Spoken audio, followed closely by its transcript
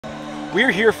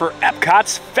We're here for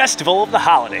Epcot's Festival of the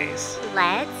Holidays.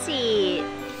 Let's eat.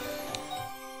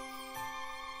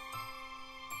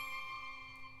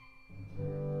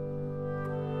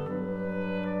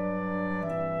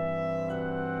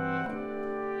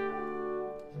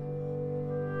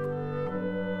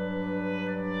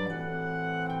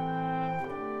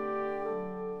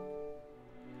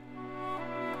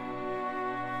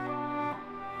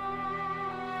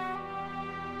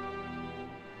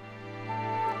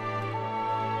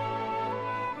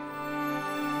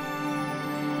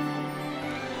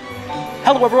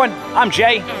 Hello everyone, I'm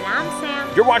Jay. And I'm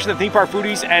Sam. You're watching the Theme Park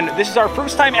Foodies, and this is our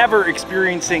first time ever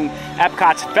experiencing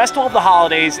Epcot's Festival of the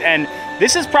Holidays, and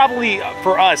this is probably,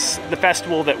 for us, the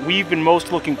festival that we've been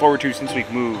most looking forward to since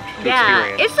we've moved to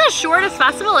experience. It's the shortest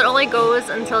festival. It only goes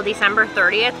until December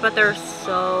 30th, but there's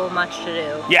so much to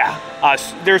do. Yeah,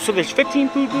 there's 15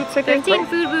 food booths, I think, 15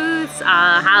 food booths,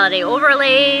 holiday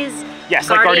overlays. Yes,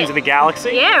 like Guardians of the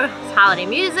Galaxy. Yeah, holiday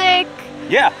music.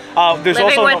 Yeah, there's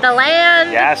Living also with the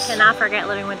Land. Yes, cannot forget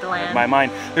Living with the Land. In my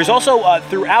mind. There's also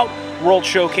throughout World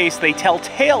Showcase, they tell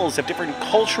tales of different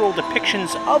cultural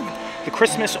depictions of the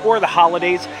Christmas or the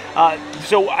holidays.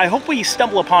 So I hope we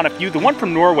stumble upon a few. The one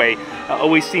from Norway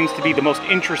always seems to be the most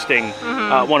interesting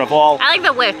one of all. I like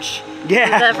the witch.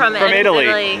 Yeah, from Italy.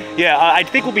 Yeah, I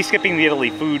think we'll be skipping the Italy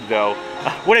food though.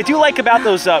 What I do like about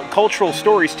those cultural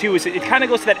stories too is it kind of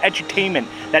goes to that edutainment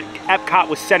that Epcot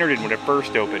was centered in when it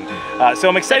first opened. So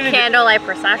I'm excited. The Candlelight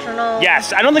Processional.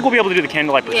 Yes, I don't think we'll be able to do the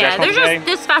Candlelight Processional today. Just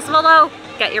this festival though.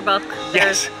 Get your book.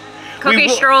 Yes. Cookie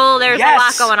stroll. There's a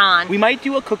lot going on. We might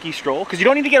do a cookie stroll because you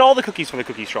don't need to get all the cookies for the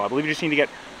cookie stroll. I believe you just need to get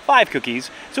 5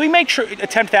 cookies. So we may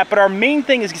attempt that, but our main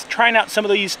thing is trying out some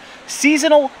of these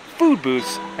seasonal food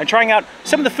booths and trying out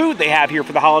some of the food they have here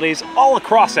for the holidays all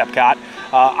across Epcot.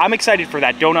 I'm excited for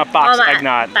that donut box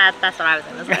eggnog. That's what I was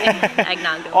going to say.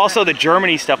 Eggnog donut. Also, the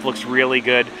Germany stuff looks really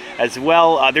good as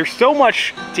well. There's so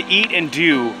much to eat and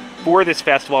do for this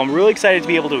festival. I'm really excited to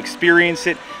be able to experience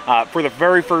it for the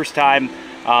very first time.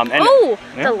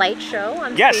 The light show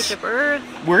on Spaceship Earth.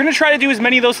 We're going to try to do as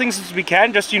many of those things as we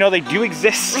can, just so you know they do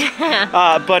exist.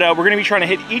 But we're going to be trying to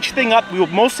hit each thing up. We will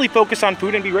mostly focus on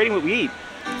food and be rating what we eat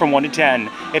from 1 to 10.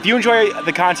 If you enjoy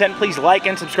the content, please like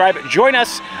and subscribe. Join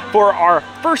us for our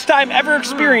first time ever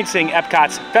experiencing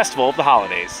Epcot's Festival of the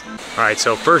Holidays. All right,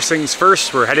 so first things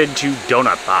first, we're headed to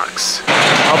Donut Box.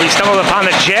 I'll be stumbled upon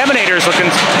the Jaminators looking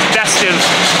festive.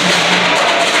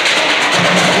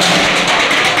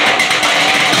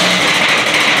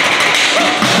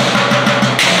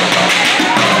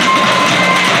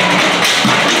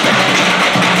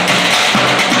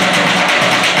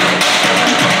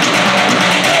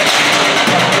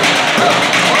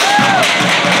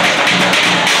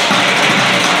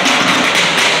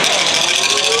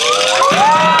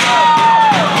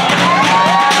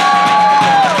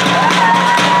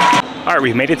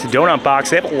 We've made it to Donut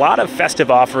Box. They have a lot of festive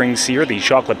offerings here. The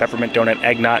chocolate peppermint donut,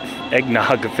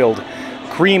 eggnog-filled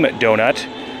cream donut.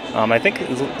 I think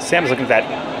Sam's looking at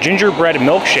that gingerbread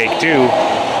milkshake too.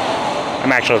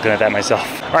 I'm actually looking at that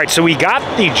myself. All right, so we got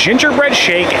the gingerbread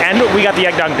shake and we got the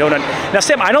eggnog donut. Now,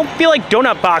 Sam, I don't feel like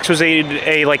Donut Box was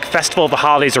a like Festival of the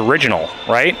Holidays original,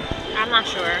 right? I'm not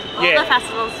sure. All the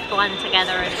festivals blend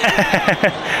together.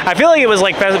 I feel like it was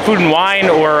like Food and Wine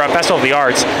or Festival of the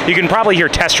Arts. You can probably hear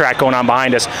Test Track going on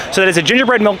behind us. So that is a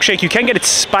gingerbread milkshake. You can get it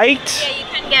spiked. Yeah, you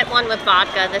can get one with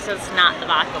vodka. This is not the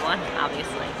vodka one,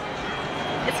 obviously.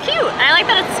 It's cute. I like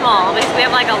that it's small because we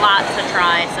have like a lot to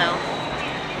try, so.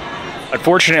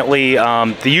 Unfortunately,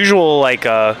 the usual like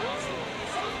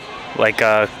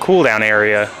cool down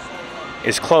area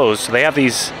is closed. So they have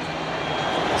these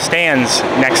stands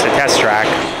next to Test Track.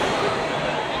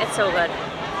 It's so good.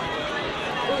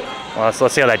 Well,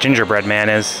 let's see how that gingerbread man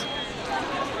is.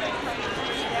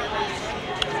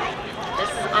 This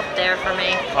is up there for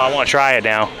me. Oh, I want to try it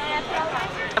now.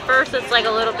 At first it's like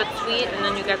a little bit sweet and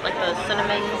then you get like the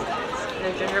cinnamon,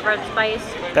 the gingerbread spice.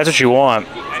 That's what you want.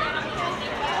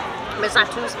 But it's not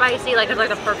too spicy, like it's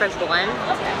like a perfect blend.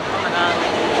 Oh my god.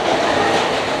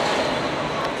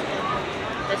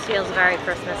 This feels very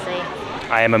Christmassy.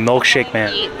 I am a milkshake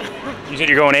man. 8. You said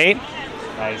you're going 8?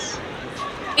 Nice.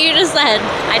 You just said.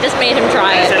 I just made him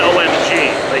try it. I said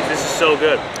OMG. Like, this is so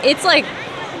good. It's like,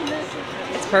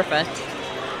 it's perfect.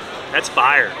 That's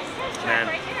fire, man.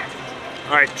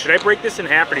 All right, should I break this in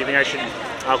half or do you think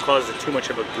I'll cause it too much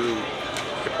of a goo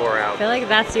to pour out? I feel like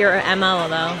that's your MO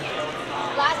though.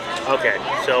 Okay,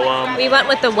 so we went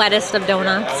with the wettest of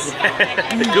donuts.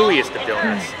 The gooeyest of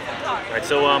donuts. All right,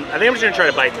 so I think I'm just gonna try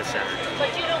to bite in the center.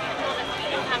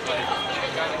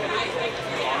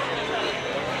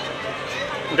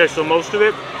 Okay, so most of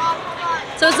it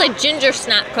So it's like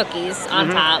Gingersnap cookies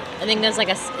on top. I think there's like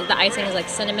the icing is like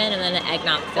cinnamon and then an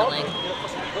eggnog filling.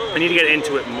 I need to get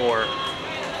into it more.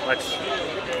 Let's.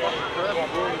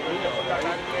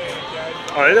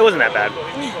 Oh, that wasn't that bad.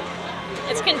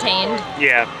 It's contained.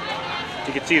 Yeah.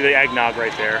 You can see the eggnog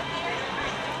right there.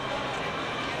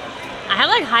 I have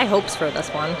like high hopes for this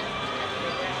one.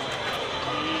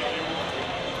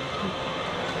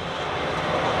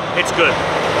 It's good.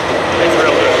 It's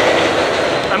real good.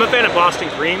 I'm a fan of Boston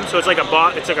cream, so it's like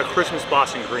a Christmas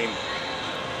Boston cream.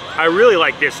 I really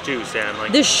like this too, Sam.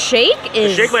 Like the shake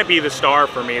is. The shake might be the star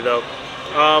for me though.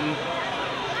 I'm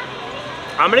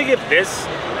gonna give this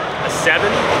a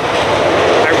 7.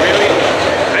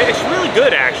 It's really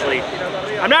good actually.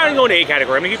 I'm not gonna go into A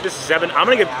category. I'm gonna give this a 7. I'm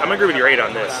gonna agree with your 8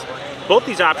 on this. Both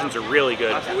these options are really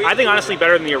good. I think honestly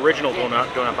better than the original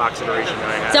donut box iteration that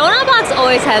I had. Donut box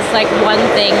always has like one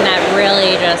thing that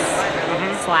really just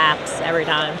slaps every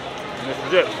time. This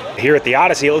is it. Here at the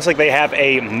Odyssey, it looks like they have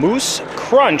a Moose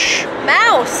Crunch.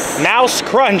 Mouse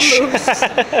Crunch.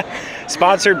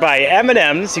 Sponsored by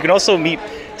M&M's. You can also meet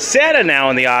Santa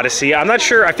now in the Odyssey. I'm not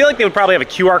sure. I feel like they would probably have a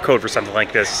QR code for something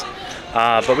like this.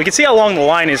 But we can see how long the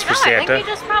line is for Santa. I think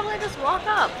we probably just walk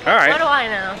up. All right. What do I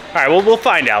know? All right, well, we'll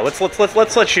find out.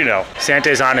 Let's let you know. Santa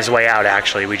is on his way out,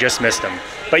 actually. We just missed him.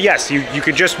 But yes, you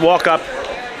could just walk up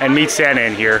and meet Santa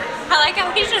in here. I like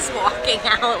how he's just walking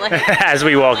out. Like as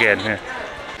we walk in.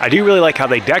 I do really like how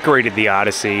they decorated the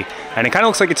Odyssey, and it kind of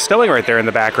looks like it's snowing right there in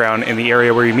the background in the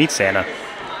area where you meet Santa.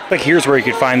 Like here's where you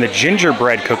could find the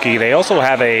gingerbread cookie. They also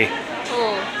have a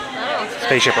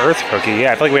Spaceship Earth cookie.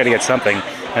 Yeah, I feel like we had to get something.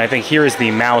 And I think here is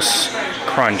the Mouse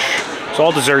Crunch. So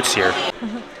all desserts here.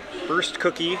 First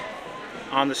cookie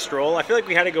on the stroll. I feel like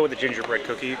we had to go with the gingerbread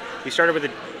cookie. We started with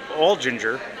the all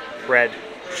gingerbread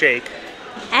shake.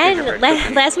 And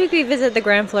last week we visited the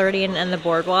Grand Floridian and the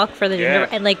boardwalk for the gingerbread.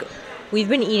 And like, we've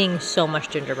been eating so much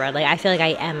gingerbread. Like, I feel like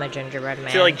I am a gingerbread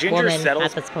man. So like ginger woman settles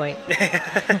at this point.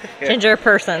 Yeah. Ginger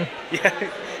person. Yeah.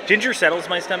 Ginger settles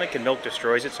my stomach and milk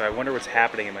destroys it, so I wonder what's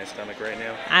happening in my stomach right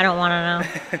now. I don't want to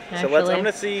know. So I'm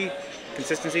gonna see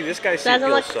consistency. This guy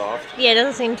feels soft. Yeah, it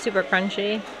doesn't seem super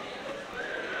crunchy.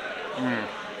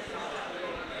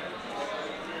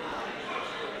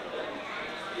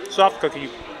 Soft cookie.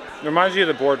 Reminds you of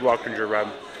the boardwalk gingerbread.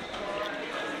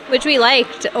 Which we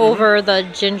liked over the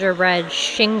gingerbread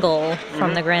shingle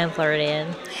from the Grand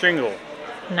Floridian. Shingle.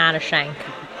 Not a shank.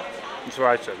 That's what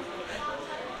I said.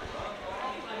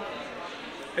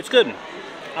 It's good.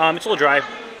 It's a little dry.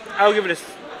 I'll give it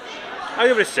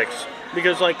a 6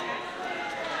 because like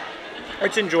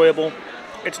it's enjoyable.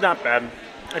 It's not bad.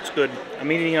 It's good. I'm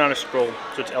eating it on a stroll,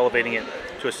 so it's elevating it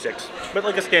to a 6. But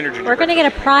like a standard gingerbread. We're gonna get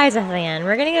a prize at the end.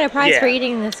 We're gonna get a prize for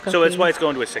eating this cookie. So that's why it's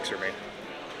going to a 6 for me.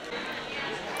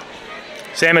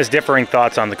 Sam has differing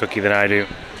thoughts on the cookie than I do.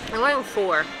 I'm going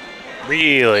 4.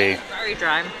 Really? It's very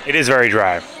dry. It is very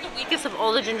dry. It's the weakest of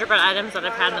all the gingerbread items that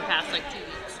I've had in the past like 2 weeks.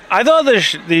 I thought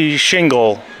the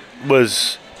shingle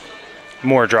was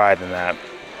more dry than that,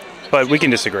 but we can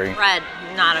disagree. Bread,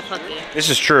 not a cookie. This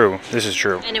is true. This is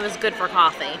true. And it was good for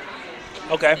coffee.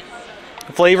 Okay.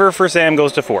 Flavor for Sam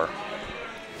goes to 4. All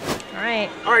right.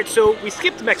 All right, so we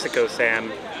skipped Mexico,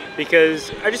 Sam,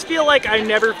 because I just feel like I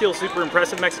never feel super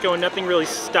impressed with Mexico and nothing really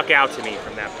stuck out to me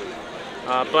from that food.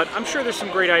 But I'm sure there's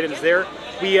some great items there.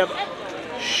 We have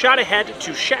shot ahead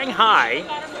to Shanghai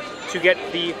to get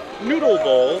the noodle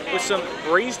bowl with some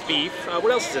braised beef. What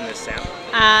else is in this, Sam?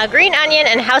 Green onion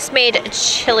and house-made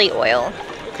chili oil.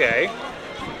 Okay.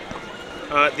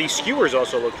 The skewers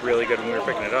also looked really good when we were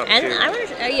picking it up, and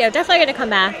too. Yeah, definitely gonna come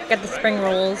back. Get the spring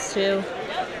rolls too.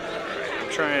 I'm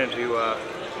trying to.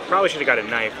 Probably should have got a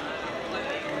knife.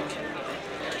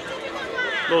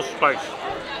 Little spice.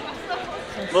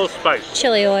 Little spice.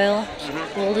 Chili oil.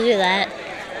 We'll do that.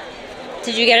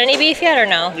 Did you get any beef yet or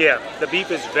no? Yeah, the beef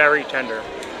is very tender.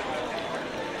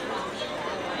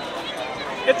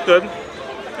 It's good.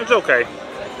 It's okay.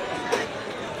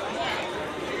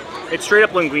 It's straight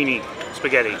up linguine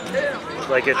spaghetti.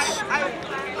 Like it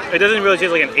doesn't really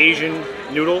taste like an Asian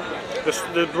noodle.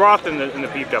 The broth and the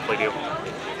beef definitely do.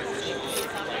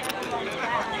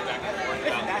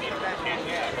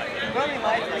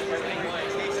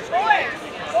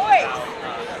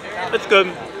 It's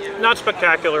good. Not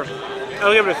spectacular.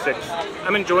 I'll give it a 6.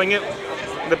 I'm enjoying it.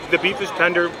 The beef is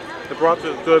tender. The broth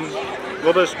is good. A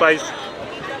little bit of spice.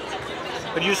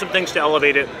 Could use some things to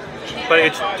elevate it, but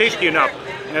it's tasty enough.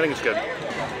 I think it's good.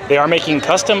 They are making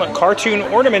custom cartoon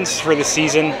ornaments for the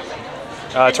season.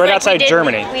 It's right outside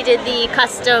Germany. We did the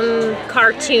custom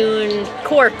cartoon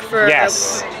cork for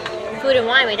Food and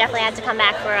Wine. We definitely had to come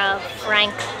back for a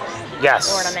Frank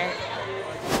ornament.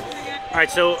 All right,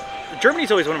 so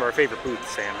Germany's always one of our favorite booths,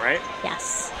 Sam, right?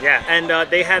 Yes. Yeah, and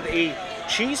they had a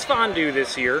cheese fondue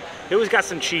this year. They always got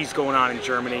some cheese going on in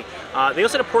Germany. They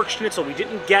also had a pork schnitzel we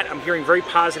didn't get. I'm hearing very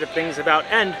positive things about.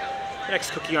 And the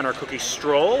next cookie on our cookie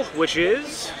stroll, which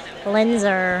is...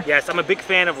 Linzer. Yes, I'm a big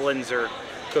fan of Linzer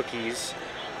cookies.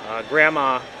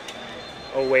 Grandma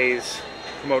always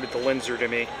promoted the Linzer to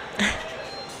me.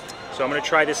 So I'm gonna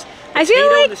try this. I feel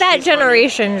like that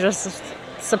generation just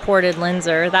supported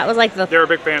Linzer. That was like the... They're a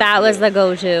big fan. That was the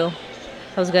go-to.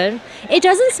 That was good. It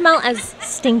doesn't smell as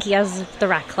stinky as the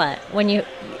raclette when you...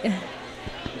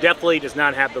 Definitely does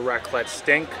not have the raclette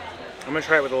stink. I'm gonna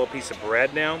try it with a little piece of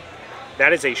bread now.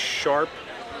 That is a sharp,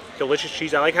 delicious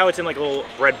cheese. I like how it's in like a little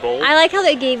bread bowl. I like how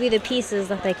they gave you the pieces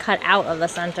that they cut out of the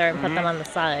center and put them on the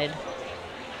side.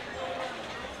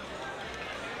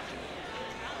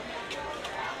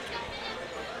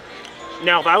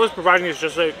 Now, if I was providing this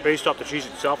just like based off the cheese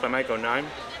itself, I might go 9.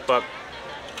 But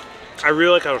I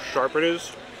really like how sharp it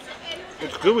is.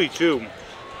 It's gooey too.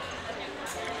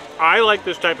 I like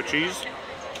this type of cheese.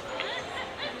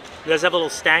 It does have a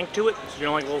little stank to it. So you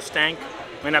don't like a little stank?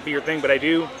 Might not be your thing, but I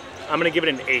do. I'm gonna give it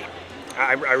an 8.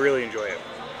 I really enjoy it.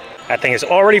 That thing is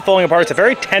already falling apart. It's a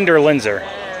very tender Linzer.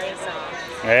 Very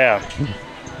soft. Yeah.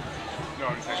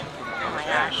 Oh my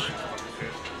gosh.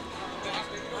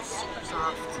 Super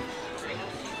soft.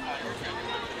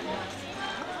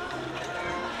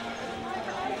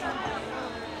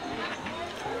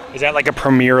 Is that like a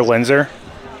premier Linzer?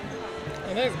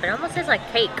 It is, but it almost tastes like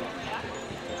cake.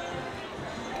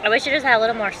 I wish it just had a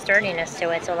little more sturdiness to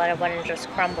it so that it wouldn't just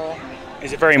crumble.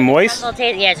 Is it very moist?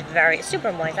 Yeah, it's very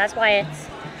super moist. That's why it's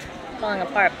falling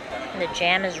apart. And the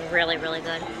jam is really, really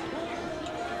good.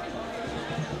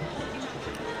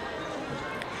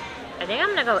 I think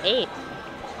I'm gonna go 8.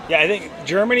 Yeah, I think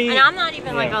Germany... And I'm not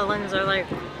even like a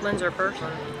Linzer person.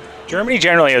 Germany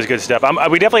generally has good stuff.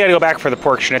 We definitely got to go back for the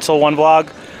pork schnitzel one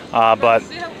vlog, but...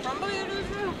 See how crumbly it is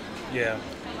now? Yeah.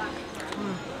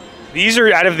 These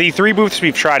are, out of the 3 booths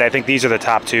we've tried, I think these are the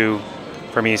top 2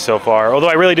 for me so far. Although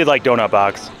I really did like Donut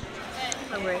Box.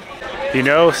 Hungry. You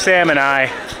know Sam and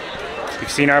I, you've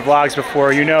seen our vlogs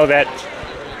before, you know that...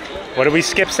 What did we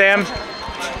skip, Sam?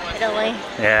 Italy.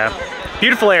 Yeah.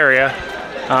 Beautiful area.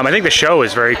 I think the show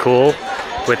is very cool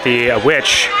with the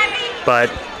witch, but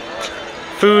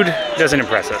food doesn't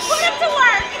impress us.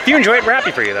 If you enjoy it, we're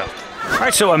happy for you though. All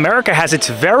right, so America has its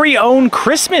very own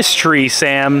Christmas tree,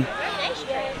 Sam.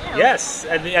 Yes,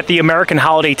 at the American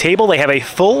holiday table, they have a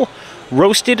full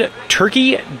roasted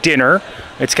turkey dinner.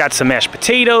 It's got some mashed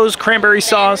potatoes, cranberry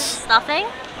sauce. Stuffing.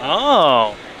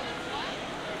 Oh.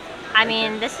 I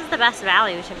mean, this is the best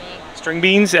value to me. String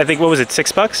beans, I think, what was it,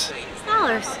 $6?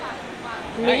 $6.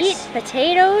 Meat, Nice.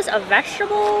 potatoes, a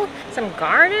vegetable, some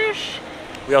garnish.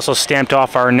 We also stamped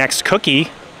off our next cookie.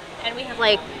 And we have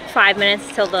like 5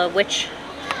 minutes till the witch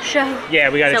show. Yeah,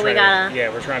 we gotta So we gotta yeah,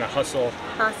 we're trying to hustle.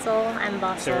 hustle and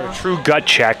bustle. So a true gut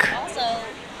check. Also,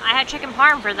 I had chicken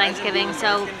parm for Thanksgiving,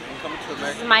 so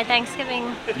this is my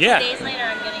Thanksgiving. Yeah. 2 days later,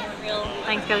 I'm getting a real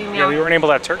Thanksgiving meal. Yeah, we weren't able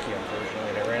to have turkey,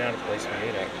 unfortunately. They ran out of place to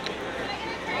eat it.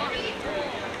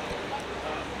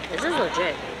 This is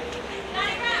legit.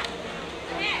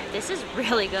 This is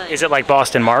really good. Is it like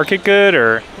Boston Market good,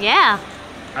 or? Yeah.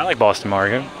 I like Boston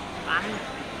Market. I'm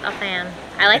a fan.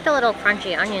 I like the little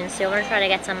crunchy onions too. We're gonna try to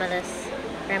get some of this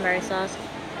cranberry sauce.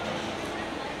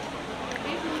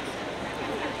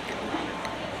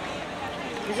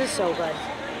 This is so good.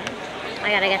 I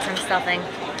gotta get some stuffing.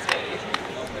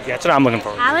 Yeah, that's what I'm looking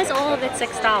for. How is all of it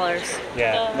 $6?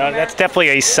 Yeah, no, that's definitely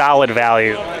a solid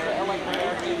value.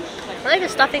 I like the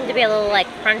stuffing to be a little like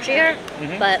crunchier,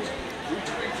 but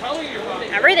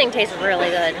everything tastes really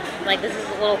good. Like this is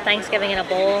a little Thanksgiving in a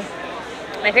bowl.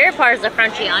 My favorite part is the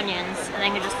crunchy onions. I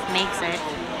think it just makes it.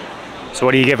 So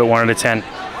what do you give it, 1 out of 10?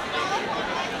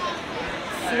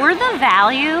 For the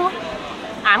value,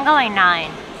 I'm going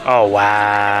 9. Oh, wow.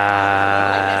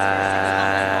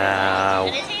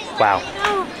 Wow.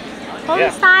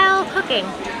 Home style cooking.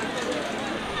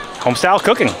 Home style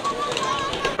cooking.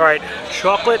 All right,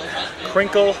 chocolate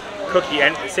crinkle cookie.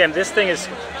 And Sam, this thing is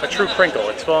a true crinkle.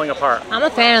 It's falling apart. I'm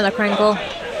a fan of the crinkle.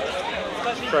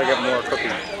 Try to get more cookie.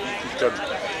 It's good.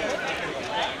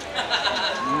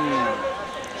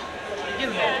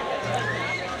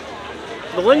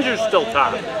 The Linzer's still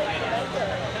top.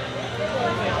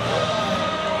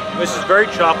 This is very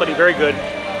chocolatey, very good.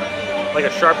 Like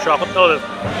a sharp chocolate. Oh, the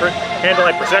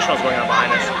Candlelight Processional is going on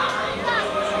behind us.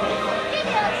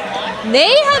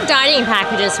 They have dining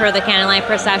packages for the Candlelight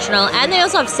Processional, and they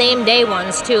also have same-day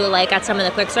ones too, like at some of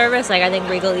the quick service. Like I think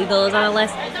Regal Eagle is on the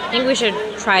list. I think we should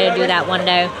try to do that one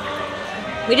day.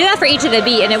 We did that for each of the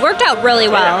beat, and it worked out really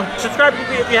well. Yeah. Subscribe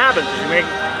if you haven't, because you may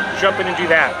jump in and do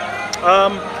that.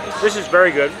 This is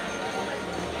very good.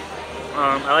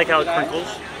 I like how it crinkles.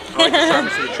 I like the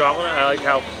sharpness of the chocolate. I like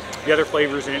how the other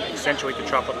flavors in it accentuate the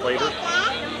chocolate flavor.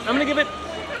 I'm gonna give it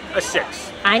a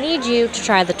 6. I need you to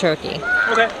try the turkey.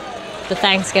 Okay. The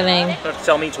Thanksgiving. You have to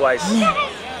tell me twice.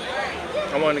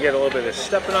 I wanted to get a little bit of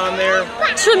stuffing on there.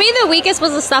 For me, the weakest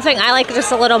was the stuffing. I like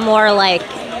just a little more like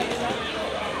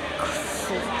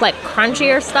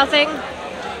crunchier stuffing.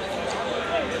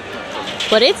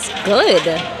 But it's good.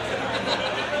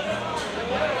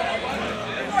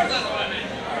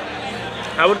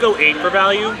 I would go 8 for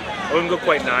value. I wouldn't go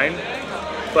quite 9,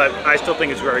 but I still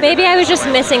think it's very good. Maybe I was just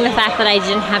missing the fact that I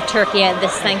didn't have turkey at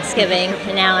this Thanksgiving,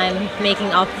 and now I'm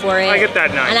making up for it. I get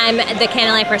that 9. And the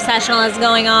Candlelight Processional is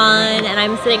going on, and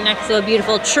I'm sitting next to a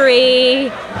beautiful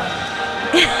tree.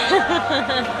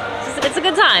 It's a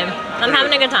good time. I'm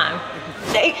having a good time.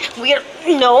 We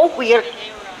are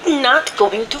not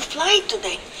going to fly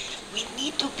today. We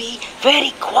need to be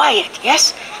very quiet,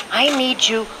 yes? I need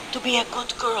you to be a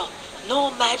good girl.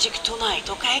 No magic tonight,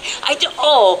 okay?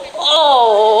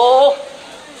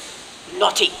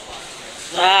 Naughty.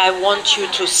 I want you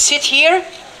to sit here.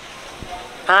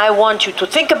 I want you to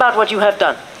think about what you have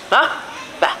done. Huh?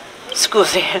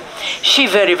 Scusi, she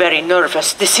very, very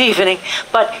nervous this evening,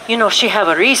 but, you know, she have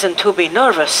a reason to be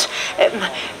nervous.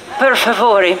 Per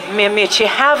favore, miei amici,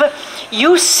 have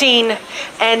you seen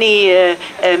any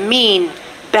mean,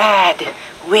 bad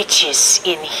witches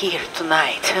in here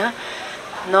tonight, huh?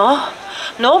 No?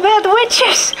 No bad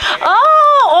witches?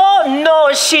 Oh,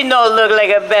 no, she no look like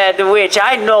a bad witch.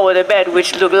 I know what a bad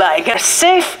witch look like. You're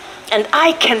safe, and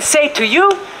I can say to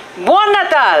you, Buon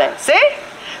Natale, see?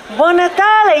 Buon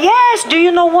Natale, yes. Do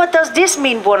you know what does this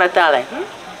mean, Buon Natale?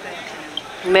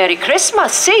 Merry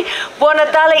Christmas, see? Buon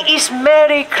Natale is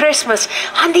Merry Christmas.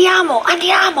 Andiamo,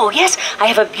 yes? I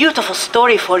have a beautiful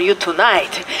story for you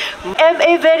tonight. I'm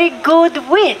a very good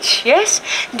witch, yes?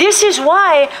 This is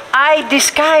why I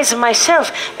disguise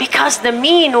myself, because the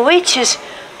mean witches,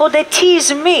 they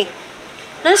tease me.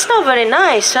 That's not very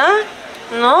nice, huh?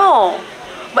 No.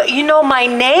 But you know my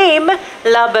name,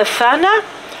 La Befana?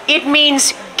 It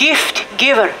means gift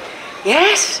giver.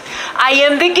 Yes, I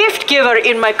am the gift giver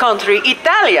in my country,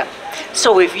 Italia.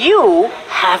 So if you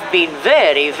have been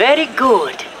very, very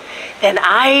good, then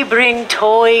I bring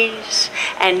toys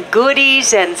and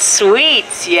goodies and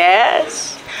sweets,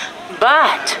 yes?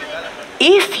 But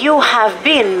if you have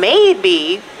been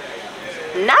maybe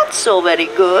not so very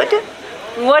good,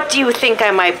 what do you think I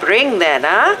might bring then,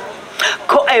 huh?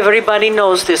 Everybody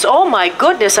knows this. Oh my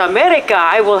goodness, America,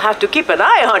 I will have to keep an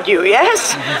eye on you,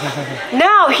 yes?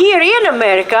 Now, here in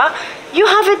America, you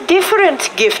have a different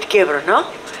gift giver, no?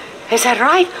 Is that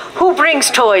right? Who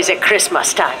brings toys at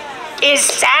Christmas time? Is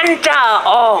Santa.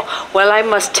 Oh, well, I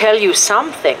must tell you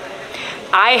something.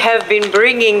 I have been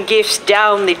bringing gifts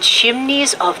down the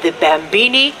chimneys of the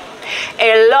Bambini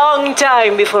a long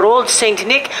time before old Saint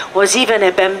Nick was even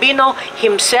a Bambino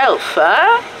himself,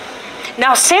 huh?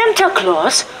 Now, Santa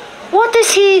Claus, what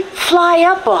does he fly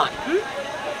up on?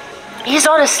 He's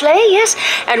on a sleigh, yes?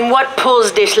 And what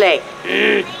pulls the sleigh?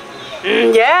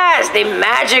 Yes, the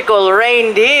magical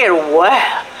reindeer.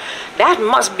 Well, that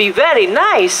must be very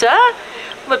nice, huh?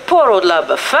 But poor old La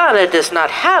Befana does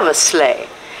not have a sleigh.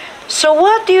 So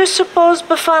what do you suppose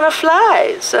Befana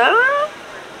flies, huh?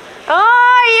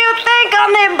 Oh, you think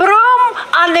on the broom?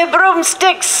 On the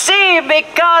broomstick, see,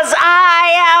 because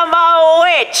I am a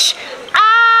witch.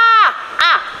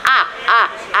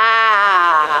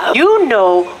 You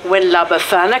know when La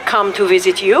Befana come to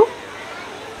visit you?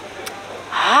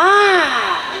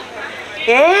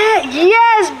 Yeah,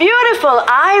 yes, beautiful.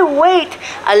 I wait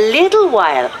a little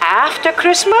while after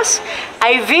Christmas.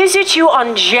 I visit you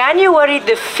on January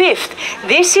the 5th.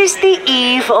 This is the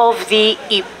eve of the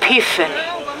Epiphany.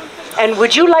 And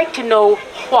would you like to know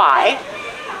why?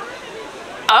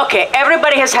 Okay,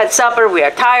 everybody has had supper. We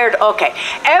are tired. Okay,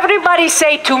 everybody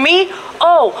say to me,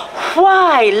 oh,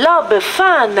 why La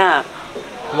Befana?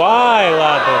 Why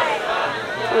La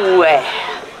Befana? Well,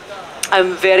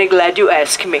 I'm very glad you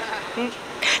asked me.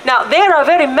 Now, there are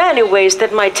very many ways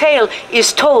that my tale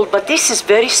is told, but this is a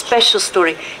very special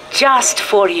story just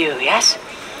for you, yes?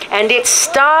 And it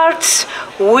starts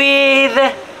with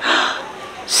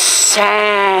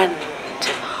sand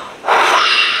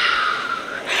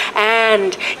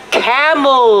and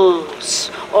camels,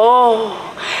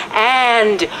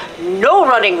 and no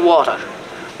running water.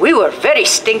 We were very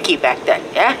stinky back then,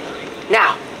 yeah?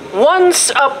 Now, once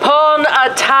upon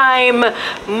a time,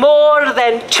 more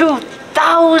than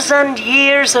 2,000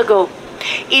 years ago,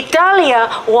 Italia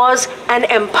was an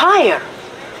empire.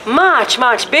 much,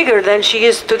 much bigger than she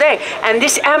is today. And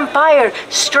this empire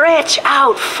stretched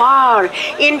out far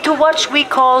into what we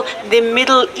call the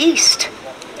Middle East.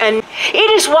 And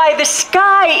it is why the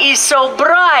sky is so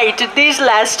bright these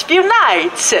last few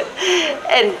nights.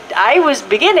 And I was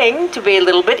beginning to be a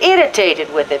little bit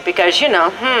irritated with it because, you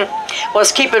know,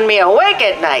 was keeping me awake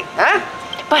at night, huh?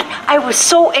 But I was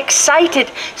so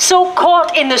excited, so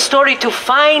caught in the story to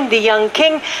find the young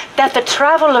king that the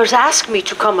travelers asked me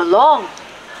to come along.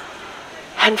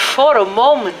 And for a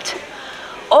moment,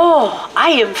 oh,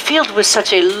 I am filled with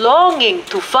such a longing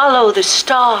to follow the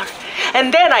star.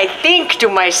 And then I think to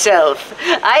myself,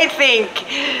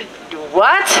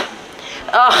 what?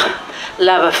 Oh,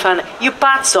 La Befana, you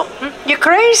pazzo, you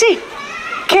crazy?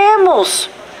 Camels,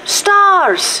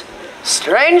 stars,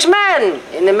 strange man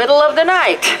in the middle of the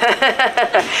night.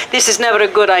 This is never a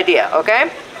good idea,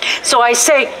 okay? So I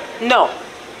say, no,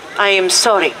 I am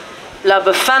sorry. La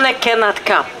Befana cannot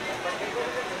come.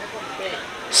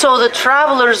 So the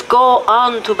travelers go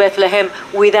on to Bethlehem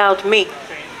without me.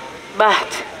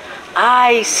 But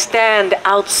I stand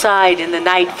outside in the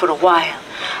night for a while.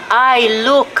 I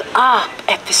look up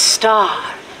at the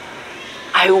star.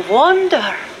 I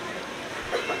wonder.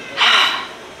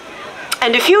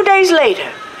 And a few days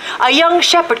later, a young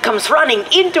shepherd comes running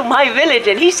into my village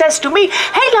and he says to me,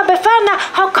 "Hey, La Befana,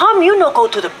 how come you no go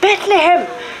to the Bethlehem?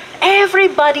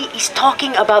 Everybody is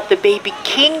talking about the baby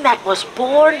king that was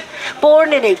born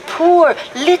in a poor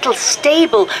little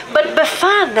stable. But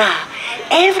Befana,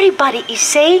 everybody is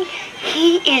saying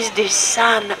he is the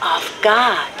Son of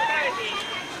God."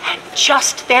 And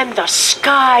just then the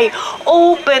sky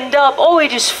opened up. Oh,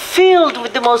 it is filled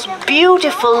with the most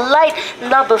beautiful light.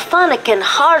 La Befana can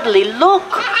hardly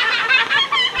look.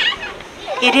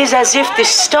 It is as if the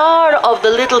star of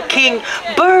the little king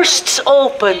bursts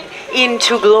open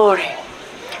into glory.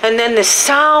 And then the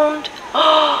sound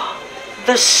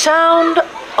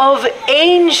of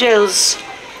angels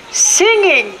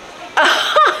singing.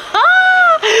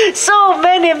 So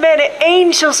many, many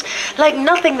angels, like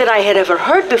nothing that I had ever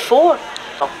heard before.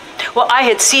 Well, I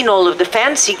had seen all of the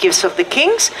fancy gifts of the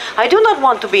kings. I do not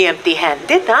want to be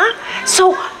empty-handed, huh?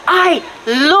 So I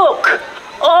look,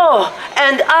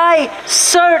 and I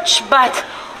search, but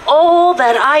all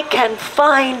that I can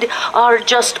find are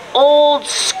just old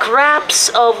scraps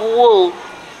of wool.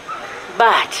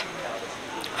 But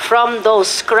from those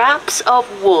scraps of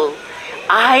wool,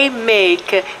 I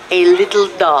make a little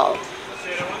doll.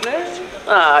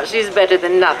 Ah, she's better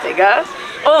than nothing, huh?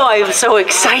 Oh, I am so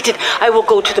excited. I will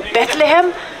go to the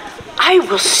Bethlehem. I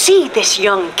will see this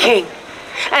young king.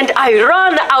 And I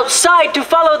run outside to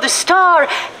follow the star.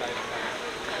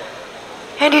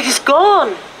 And it is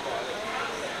gone.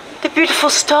 The beautiful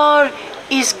star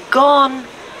is gone.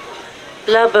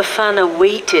 La Befana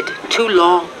waited too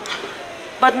long.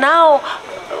 But now,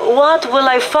 what will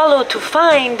I follow to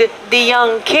find the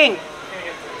young king?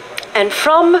 And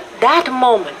from that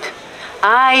moment,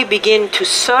 I begin to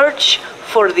search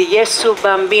for the Jesu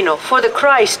Bambino, for the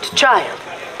Christ child.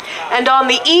 And on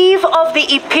the eve of the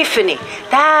Epiphany,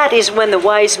 that is when the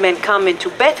wise men come into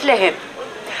Bethlehem,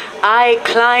 I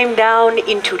climb down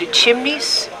into the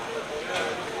chimneys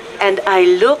and I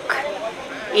look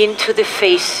into the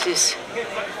faces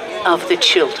of the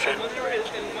children.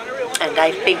 And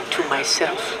I think to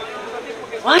myself,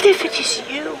 what if it is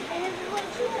you?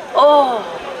 Oh,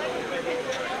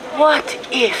 what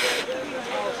if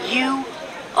you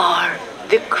are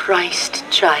the Christ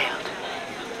child?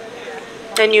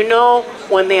 And you know,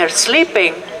 when they are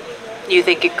sleeping, you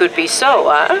think it could be so,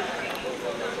 huh?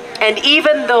 And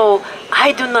even though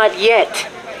I do not yet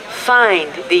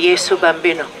find the Jesu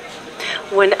Bambino,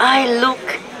 when I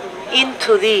look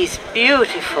into these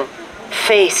beautiful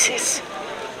faces,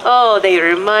 oh, they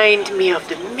remind me of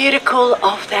the miracle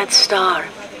of that star.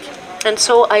 And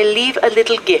so I leave a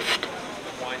little gift.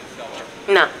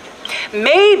 Now,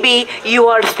 maybe you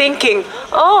are thinking,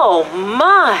 oh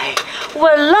my,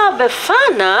 well, La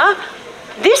Befana,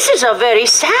 this is a very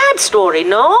sad story,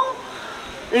 no?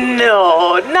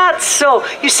 No, not so.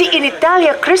 You see, in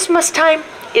Italia, Christmas time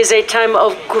is a time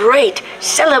of great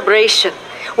celebration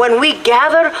when we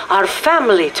gather our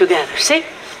family together, see?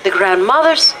 The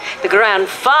grandmothers, the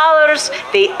grandfathers,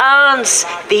 the aunts,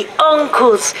 the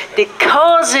uncles, the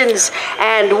cousins,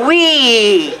 and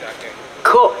we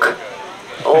cook.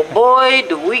 Oh boy,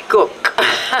 do we cook.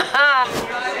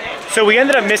 So we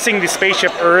ended up missing the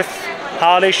Spaceship Earth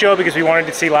holiday show because we wanted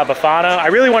to see La Befana. I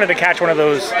really wanted to catch one of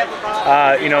those,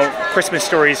 Christmas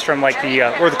stories from like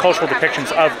or the cultural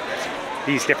depictions of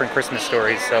these different Christmas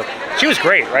stories. So she was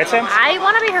great, right, Sam? I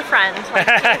want to be her friend. Like,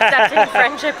 accepting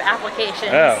friendship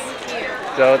applications. Oh.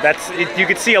 So you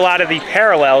can see a lot of the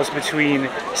parallels between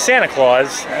Santa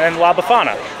Claus and La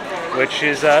Befana, which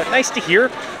is nice to hear.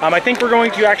 I think we're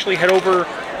going to actually head over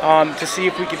to see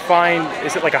if we can find,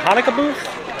 is it like a Hanukkah booth?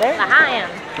 Right?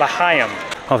 L'chaim.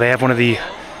 Oh, they have one of the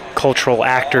cultural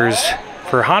actors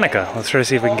for Hanukkah. Let's try to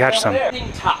see if we can catch some.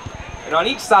 Top. And on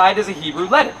each side is a Hebrew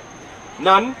letter.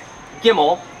 Nun,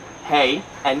 Gimel, Hey,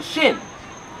 and Shin.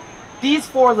 These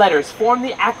 4 letters form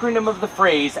the acronym of the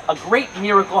phrase, "A great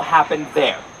miracle happened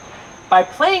there." By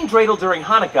playing dreidel during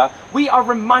Hanukkah, we are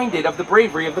reminded of the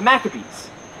bravery of the Maccabees.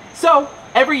 So,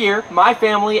 every year, my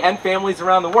family and families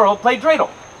around the world play dreidel.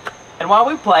 And while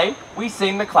we play, we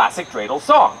sing the classic dreidel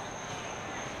song.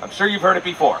 I'm sure you've heard it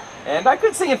before, and I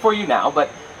could sing it for you now, but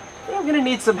I'm going to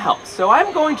need some help. So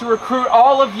I'm going to recruit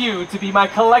all of you to be my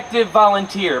collective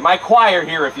volunteer, my choir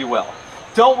here, if you will.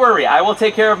 Don't worry, I will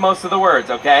take care of most of the words,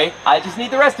 okay? I just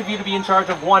need the rest of you to be in charge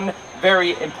of one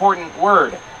very important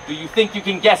word. Do you think you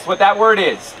can guess what that word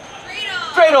is?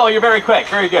 Dreidel, you're very quick,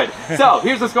 very good. So,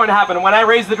 here's what's going to happen. When I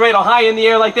raise the dreidel high in the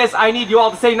air like this, I need you all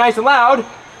to say nice and loud.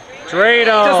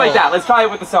 Dreidel. Just like that, let's try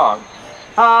it with the song.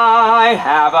 I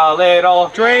have a little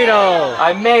dreidel.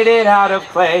 I made it out of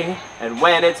clay, and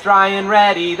when it's dry and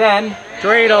ready, then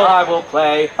dreidel I will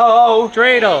play. Oh,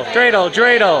 dreidel, dreidel,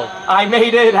 dreidel. I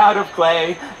made it out of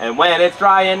clay, and when it's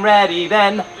dry and ready,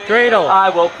 then dreidel I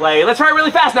will play. Let's try it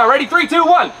really fast now. Ready? 3, 2,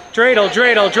 1. Dreidel,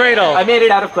 dreidel, dreidel. I made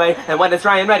it out of clay, and when it's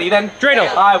dry and ready, then dreidel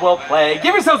I will play.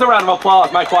 Give yourselves a round of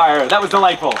applause, my choir. That was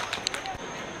delightful.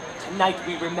 Tonight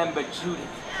we remember Judith.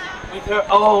 With her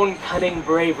own cunning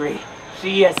bravery,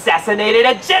 she assassinated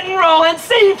a general and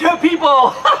saved her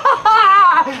people!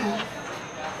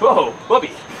 Whoa,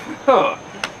 whoopee. Huh.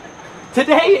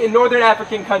 Today, in northern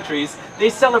African countries, they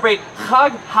celebrate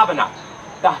Chag Habanah,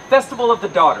 the festival of the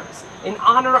daughters, in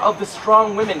honor of the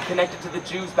strong women connected to the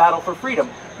Jews' battle for freedom,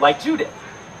 like Judith.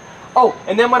 Oh,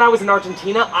 and then when I was in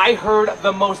Argentina, I heard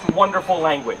the most wonderful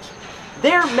language.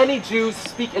 There, many Jews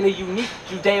speak in a unique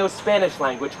Judeo-Spanish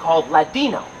language called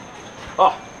Ladino.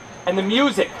 Oh, and the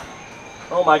music.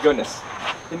 Oh my goodness.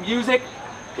 The music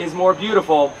is more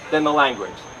beautiful than the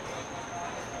language.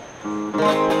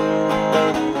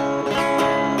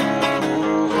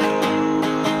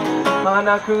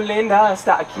 Ana Culinda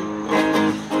está aquí.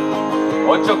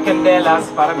 8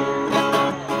 candelas para mí.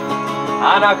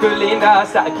 Ana Culinda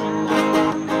está aquí.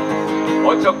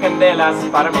 8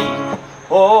 candelas para mí.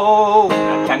 Oh,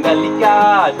 una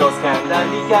candelica, 2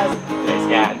 candelicas, 3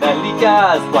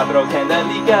 candelicas, 4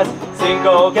 candelicas,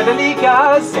 5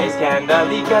 candelicas, 6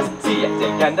 candelicas,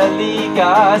 7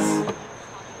 candelicas,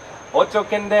 8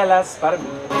 candelas para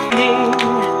mí.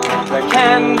 The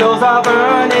candles are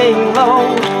burning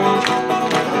low.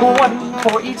 1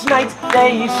 for each night,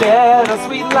 they shed a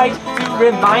sweet light to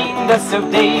remind us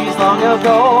of days long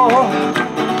ago.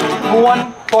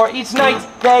 1 for each night,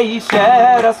 they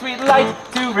shed a sweet light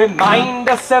to remind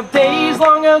us of days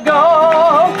long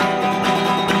ago.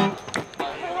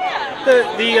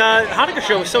 The Hanukkah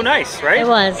show was so nice, right? It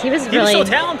was. He was really so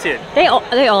talented. They all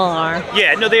are.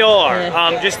 Yeah, no, they all are.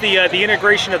 Yeah. Just the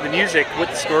integration of the music with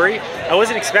the story, I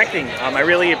wasn't expecting. I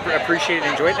really appreciated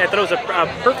and enjoyed it. I thought it was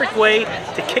a perfect way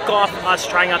to kick off us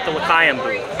trying out the L'chaim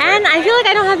booth. And I feel like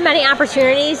I don't have many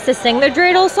opportunities to sing the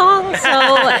dreidel song, so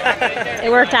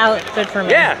it worked out good for me.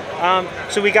 Yeah.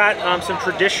 So we got some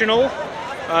traditional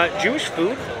Jewish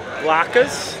food,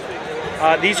 latkes.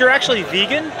 These are actually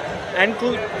vegan. And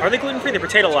are they gluten-free? They're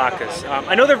potato latkes.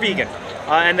 I know they're vegan,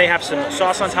 and they have some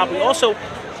sauce on top. We also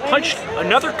punched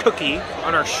another cookie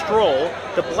on our stroll,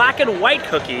 the black and white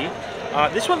cookie.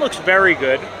 This one looks very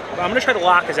good. I'm gonna try the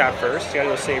latkes out first. You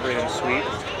gotta go savory and sweet.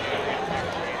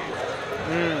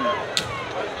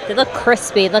 They look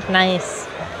crispy, they look nice.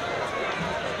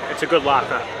 It's a good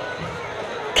latke.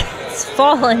 It's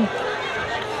falling.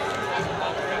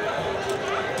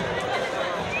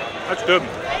 That's good.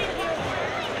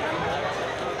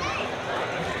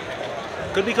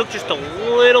 Could be cooked just a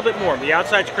little bit more. The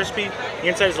outside's crispy, the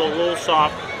inside is a little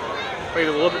soft, maybe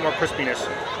a little bit more crispiness.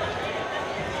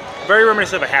 Very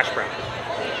reminiscent of a hash brown.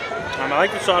 I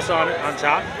like the sauce on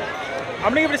top. I'm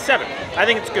gonna give it a 7. I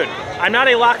think it's good. I'm not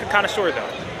a latke connoisseur though,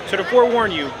 so to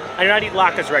forewarn you, I do not eat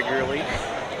latkes regularly.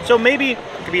 So maybe it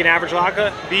could be an average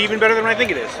latke, be even better than I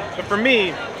think it is. But for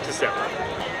me, it's a 7.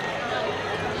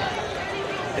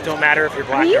 It don't matter if you're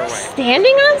black or white. Are you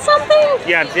standing on something?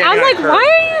 Yeah, I'm standing on on like, a curb. why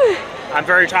are you?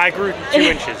 I grew 2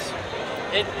 inches.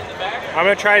 I'm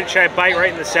gonna should I bite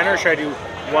right in the center, or should I do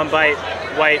 1 bite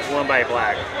white, 1 bite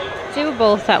black? Do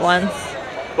both at once.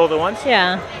 Both at once?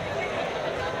 Yeah.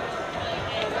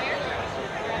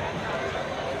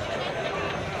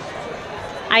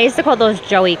 I used to call those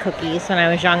Joey cookies when I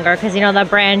was younger, because you know the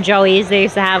brand Joey's they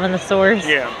used to have in the stores.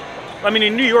 Yeah. I mean,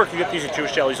 in New York, you get these at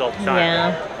Jewish delis all the time.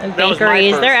 Yeah, and That was my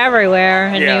bakeries, first they're everywhere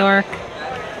in New York.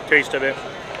 taste of it.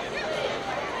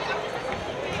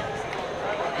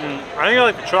 I think I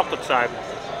like the chocolate side.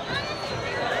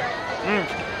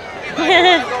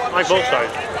 I like both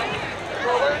sides.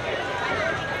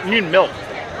 You need milk.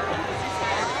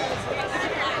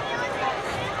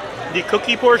 The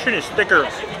cookie portion is thicker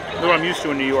than what I'm used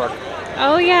to in New York.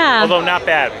 Oh yeah. Although not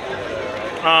bad.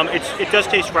 It does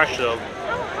taste fresh though.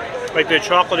 Like the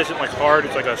chocolate isn't like hard,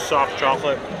 it's like a soft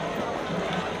chocolate.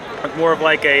 Like more of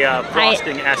like a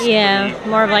frosting-esque. Yeah,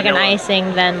 more of like vanilla. an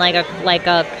icing than like a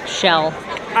shell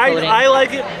coating. I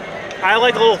like it. I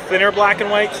like a little thinner black and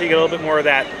white, so you get a little bit more of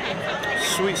that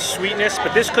sweetness.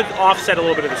 But this could offset a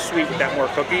little bit of the sweet with that more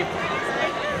cookie,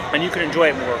 and you can enjoy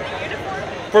it more.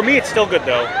 For me, it's still good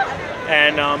though,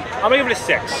 and I'm gonna give it a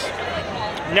 6.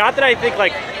 Not that I think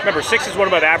like, remember 6 is one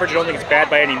above average. I don't think it's bad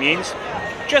by any means.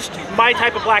 Just my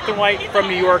type of black and white from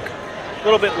New York. A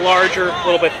little bit larger, a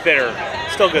little bit thinner.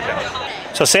 Still good though.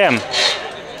 So Sam,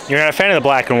 you're not a fan of the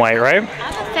black and white, right? I'm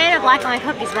a fan of black and white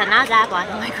cookies, but not that black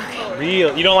and white cookie.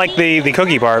 Real? You don't like the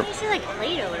cookie part? It's like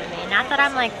Play-Doh to me. Not that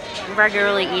I'm like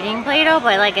regularly eating Play-Doh,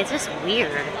 but like it's just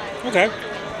weird. Okay.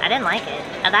 I didn't like it.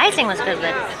 The icing was good,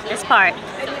 but this part,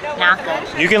 not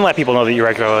good. You can let people know that you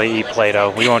regularly eat Play-Doh.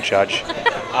 We won't judge.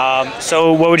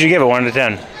 So what would you give it, 1 to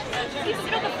 10? 3.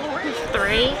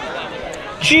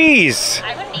 Jeez.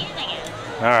 I wouldn't eat anything.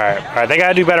 All right. They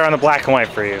gotta do better on the black and white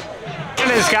for you.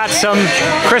 And it's got some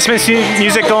Christmas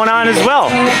music going on as well.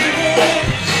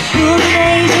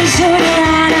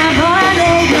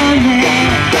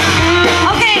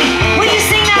 Okay, will you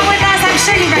sing that with us? I'm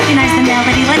sure you recognize the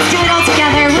melody. Let's do it all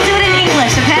together. We'll do it in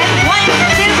English, okay? 1,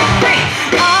 2,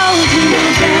 3. Oh, jingle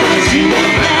bells,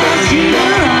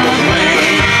 jingle all the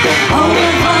way. Oh,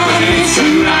 what fun it is to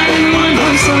ride in one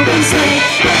horse open sleigh.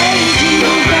 Hey,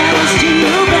 jingle bells,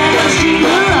 jingle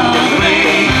all the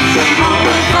way. Oh,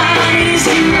 what fun it is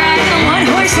to ride in one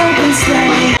horse open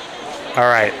sleigh. All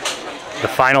right,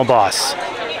 the final boss,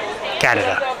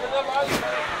 Canada.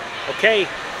 Okay,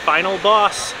 final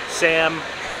boss, Sam.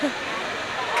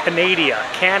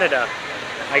 Canada.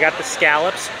 I got the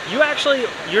scallops. You're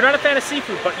not a fan of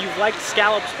seafood, but you've liked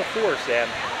scallops before, Sam.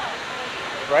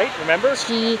 Right? Remember?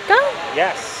 Chico?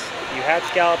 Yes, you had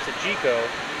scallops at Chico.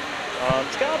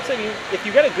 Scallops, I mean, if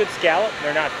you get a good scallop,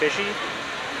 they're not fishy.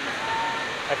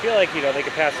 I feel like, you know, they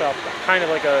could pass off kind of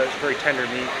like a very tender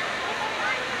meat.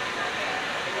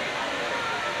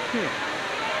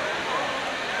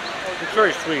 It's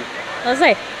very sweet. I was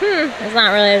like, it's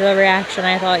not really the reaction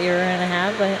I thought you were gonna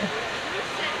have, but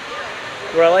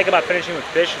What I like about finishing with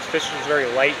fish is very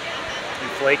light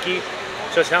and flaky.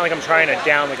 So it's not like I'm trying to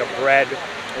down like a bread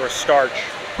or a starch.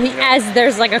 You know? as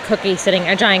there's like a cookie sitting,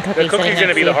 a giant cookie. The cookie's sitting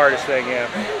gonna be next the to hardest thing, yeah.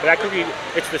 But that cookie,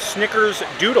 it's the Snickers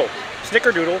doodle.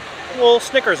 Snickerdoodle, little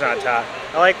Snickers on top.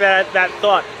 I like that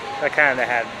thought that kind of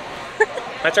had.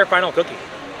 That's our final cookie.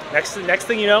 Next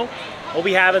thing you know, we'll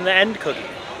be having the end cookie.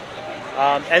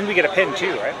 And we get a pin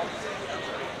too, right?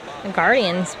 A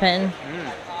Guardians pin.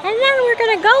 And then we're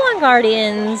gonna go on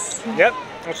Guardians. Yep,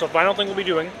 that's the final thing we'll be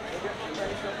doing.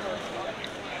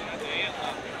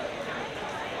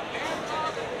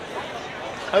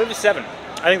 I give it a 7.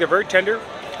 I think they're very tender.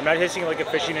 I'm not tasting like a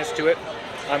fishiness to it.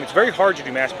 It's very hard to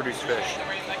do mass-produced fish.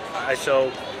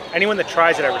 So anyone that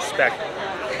tries it, I respect.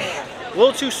 A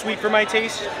little too sweet for my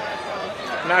taste.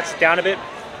 Knocks it down a bit,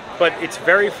 but it's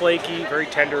very flaky, very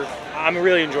tender. I'm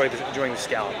really enjoying the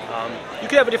scallop. You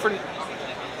could have a different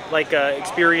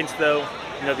experience though.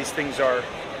 You know, these things are,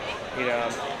 you know,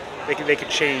 they could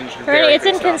change. And vary It's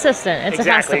based off- inconsistent. It's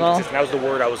exactly, a festival. inconsistent. That was the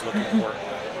word I was looking for.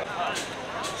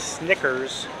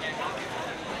 Snickers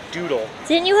Doodle.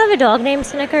 Didn't you have a dog named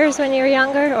Snickers when you were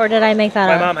younger, or did I make that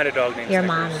My up? mom had a dog named Your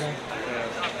Snickers. mom did.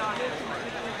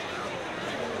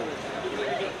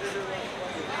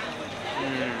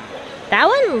 That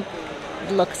one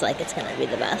looks like it's gonna be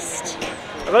the best.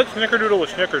 I like Snickerdoodle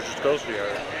with Snickers, just goes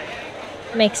together.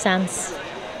 Makes sense.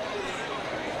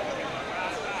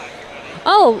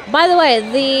 Oh, by the way,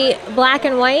 the black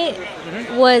and white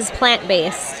was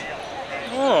plant-based.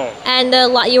 Oh, And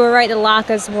you were right, the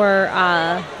latkes were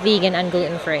vegan and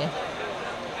gluten-free.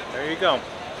 there you go.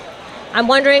 I'm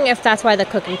wondering if that's why the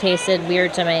cookie tasted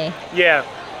weird to me. Yeah.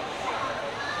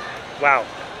 Wow.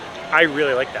 I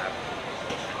really like that.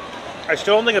 I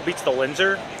still don't think it beats the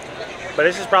Linzer, but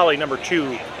this is probably number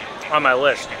 2 on my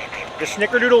list. The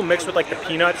Snickerdoodle mixed with like the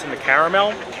peanuts and the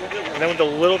caramel, and then with the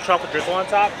little chocolate drizzle on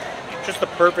top, just the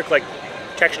perfect like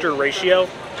texture ratio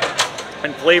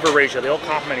and flavor ratio. They all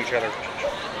complement each other.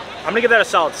 I'm gonna give that a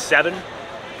solid 7.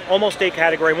 Almost 8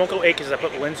 category. I won't go 8 because I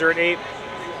put Linzer at 8.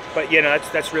 But you know,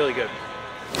 that's really good.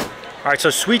 All right, so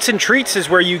sweets and treats is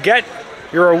where you get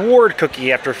your award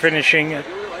cookie after finishing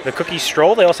the cookie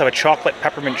stroll. They also have a chocolate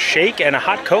peppermint shake and a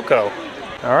hot cocoa.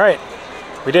 All right,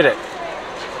 we did it.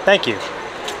 Thank you.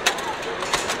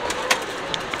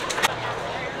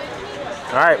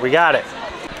 All right, we got it.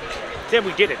 Sam,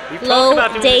 we did it. We've talked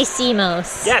about doing this.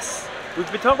 Decimos. Yes,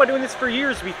 we've been talking about doing this for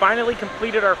years. We finally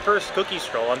completed our first cookie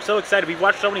stroll. I'm so excited. We've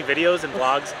watched so many videos and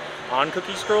vlogs on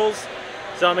cookie strolls,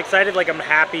 so I'm excited. Like, I'm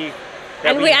happy.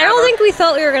 That And I don't think we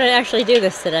thought we were going to actually do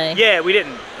this today. Yeah, we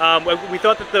didn't. We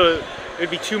thought that it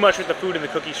would be too much with the food and the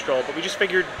cookie stroll, but we just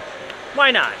figured, why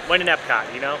not? Why in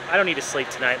Epcot, you know? I don't need to sleep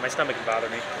tonight. My stomach can bother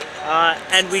me.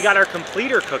 And we got our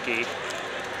completer cookie.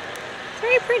 It's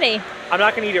very pretty. I'm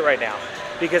not going to eat it right now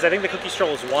because I think the cookie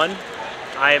stroll is won.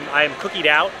 I am cookied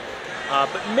out.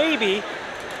 But maybe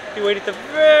if you wait at the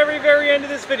very, very end of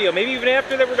this video, maybe even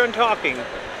after that we're done talking,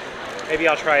 maybe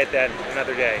I'll try it then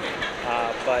another day.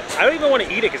 But I don't even want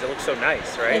to eat it because it looks so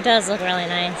nice, right? It does look really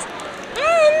nice.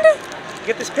 And you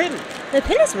get this pin. the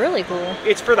pin is really cool.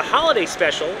 It's for the holiday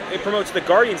special. It promotes the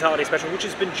Guardians holiday special, which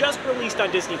has been just released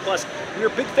on Disney+. We are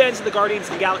big fans of the Guardians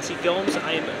of the Galaxy films.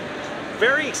 I am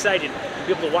very excited to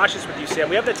be able to watch this with you, Sam.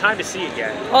 We have the time to see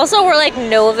again. Also, we're like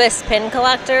novice pin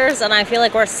collectors, and I feel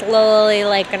like we're slowly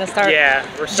like gonna start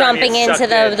we're jumping into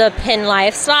the pin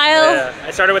lifestyle. Yeah,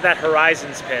 I started with that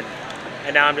Horizons pin,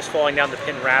 and now I'm just falling down the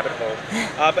pin rabbit hole.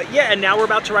 But yeah, and now we're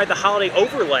about to ride the holiday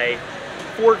overlay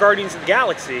for Guardians of the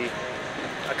Galaxy,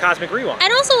 a Cosmic Rewind.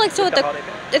 And also, like, so with with the holiday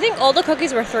pin. I think all the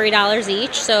cookies were $3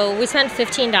 each, so we spent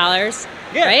 $15.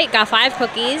 Yeah. Right? Got 5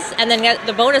 cookies, and then got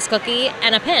the bonus cookie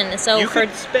and a pin. So You for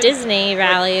could spend, Disney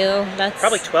value, that's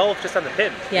probably 12 just on the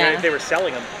pin. Yeah. If they were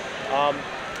selling them.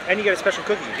 And you get a special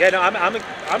cookie. Yeah, no,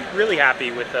 I'm really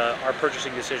happy with our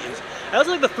purchasing decisions. I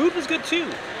also think the food was good too.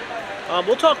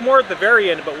 We'll talk more at the very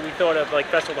end about what we thought of like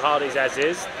Festival of the Holidays as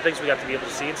is, the things we got to be able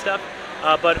to see and stuff.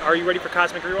 But are you ready for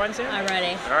Cosmic Rewind, Sam? I'm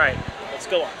ready. All right, let's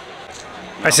go on.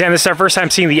 All right, Sam, this is our first time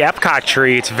seeing the Epcot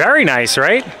tree. It's very nice,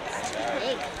 right?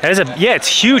 It has it's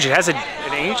huge. It has an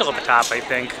angel at the top, I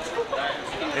think.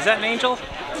 Is that an angel?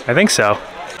 I think so.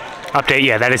 Update,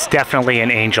 yeah, that is definitely an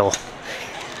angel.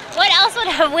 What else would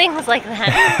have wings like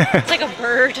that? It's like a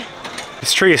bird.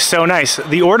 This tree is so nice.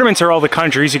 The ornaments are all the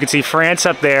countries. You can see France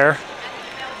up there.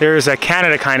 There's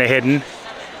Canada kind of hidden.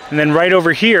 And then right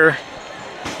over here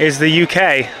is the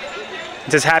UK.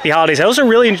 It says Happy Holidays. I also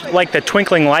really like the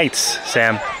twinkling lights,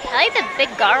 Sam. I like the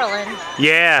big garland.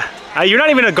 Yeah. You're not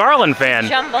even a garland fan.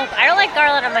 Jumbo. I don't like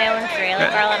garland on my own tree. I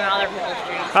like garland on other people's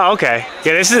trees. Oh, okay.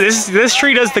 Yeah, this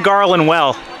tree does the garland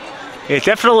well. It's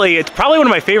probably one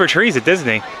of my favorite trees at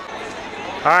Disney.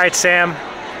 All right, Sam.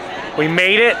 We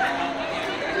made it.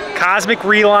 Cosmic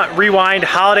Rewind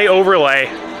Holiday Overlay.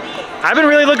 I've been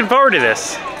really looking forward to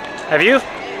this. Have you?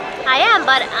 I am,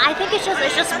 but I think it's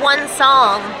just one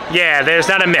song. Yeah, there's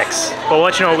not a mix, but we'll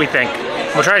let you know what we think.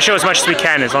 We'll try to show as much as we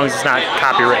can, as long as it's not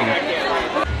copywritten.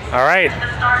 All right,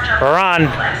 we're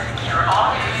on.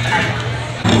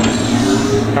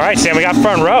 All right, Sam, we got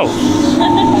front row.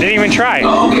 Didn't even try.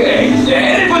 Okay,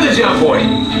 headed for the jump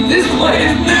point. This plan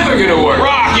is never gonna work.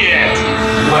 Rocket!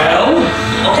 Well?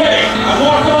 Okay, I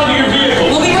walked onto your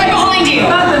vehicle. We'll be right behind you.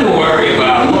 Nothing to worry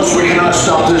about. Unless we cannot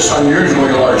stop this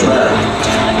unusually large man,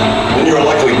 then you're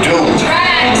likely doomed.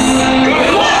 Rex!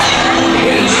 Good luck!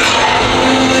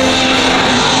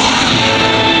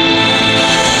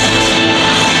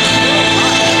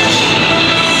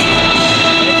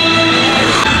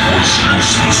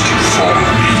 Mr.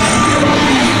 Fondue.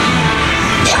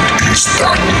 What is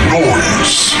that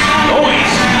noise?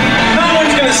 Noise? No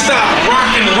one's gonna stop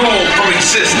rock and roll from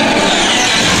existing.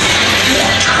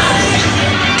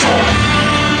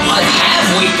 What have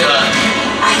we done?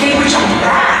 I think we jumped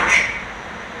back.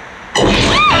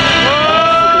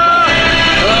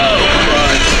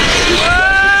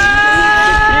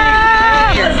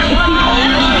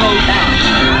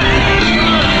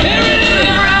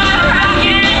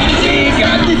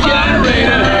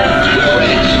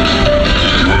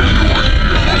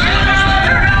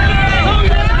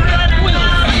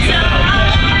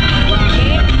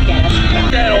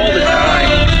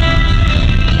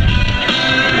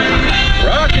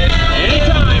 Rocket,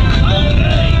 anytime.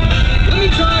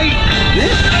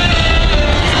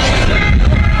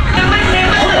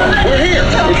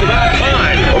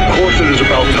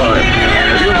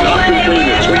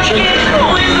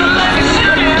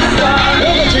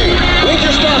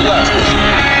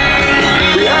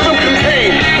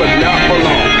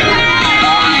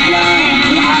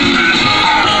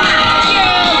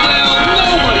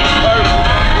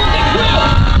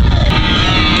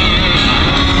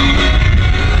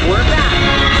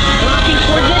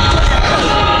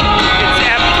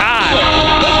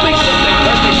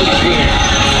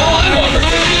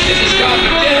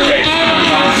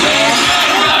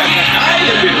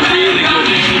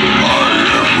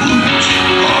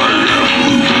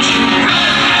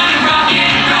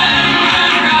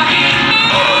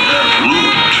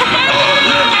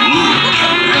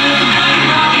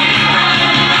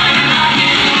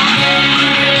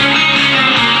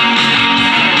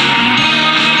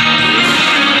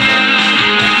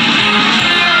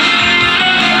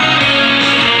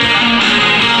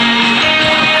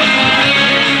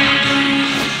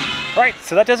 Right,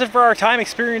 so that does it for our time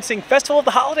experiencing Festival of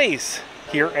the Holidays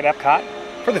here at Epcot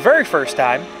for the very first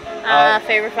time.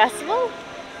 Favorite festival?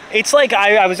 It's like,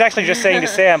 I was actually just saying to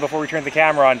Sam before we turned the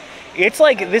camera on, it's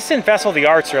like this and Festival of the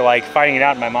Arts are like finding it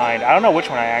out in my mind. I don't know which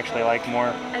one I actually like more.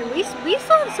 And we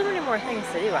still have so many more things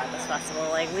to do at this festival.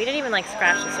 Like, we didn't even like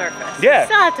scratch the surface. Yeah. We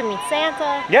still have to meet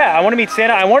Santa. Yeah, I want to meet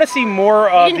Santa. I want to see more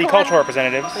of the cultural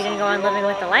representatives. We didn't go on Living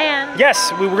with the Land.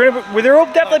 Yes, there will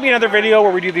definitely be another video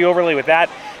where we do the overlay with that.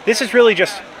 This is really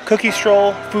just Cookie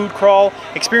Stroll, Food Crawl,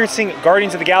 experiencing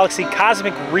Guardians of the Galaxy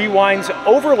Cosmic Rewind's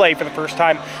overlay for the first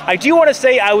time. I do want to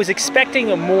say I was expecting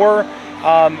more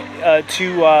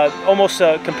almost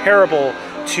comparable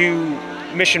to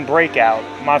Mission Breakout,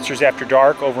 Monsters After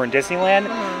Dark over in Disneyland.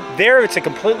 There it's a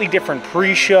completely different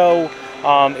pre-show.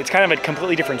 It's kind of a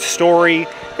completely different story.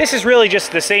 This is really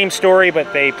just the same story,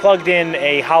 but they plugged in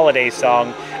a holiday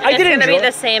song. It's going to be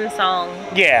the same song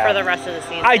for the rest of the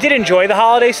season. I did enjoy the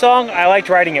holiday song. I liked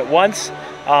riding it once,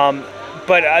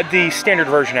 but the standard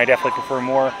version I definitely prefer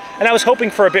more. And I was hoping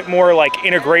for a bit more like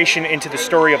integration into the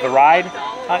story of the ride.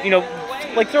 You know,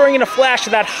 like throwing in a flash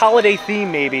of that holiday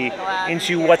theme maybe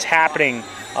into what's happening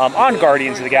on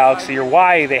Guardians of the Galaxy, or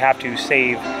why they have to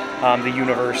save the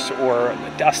universe or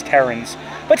us Terrans.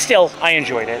 But still, I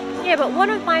enjoyed it. Yeah, but one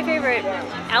of my favorite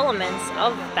elements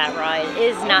of that ride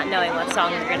is not knowing what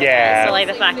song you're going to get. So like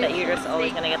the fact that you're just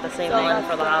always going to get the same one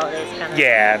for the holidays kind of.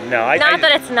 Yeah, no. Not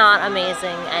that it's not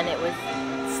amazing, and it was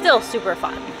still super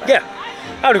fun. Yeah,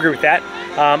 I would agree with that.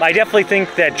 I definitely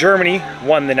think that Germany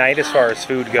won the night as far as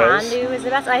food goes. Fondue was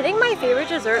the best. I think my favorite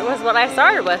dessert was what I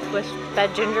started with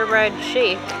that gingerbread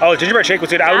shake. Oh, gingerbread shake was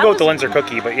good. I would go with the Linzer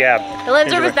cookie, but yeah. The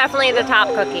Linzer was definitely the top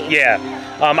cookie. Yeah.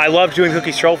 I loved doing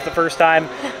Cookie Stroll for the first time.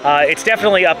 It's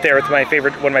definitely up there with one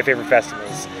of my favorite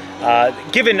festivals.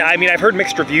 I mean, I've heard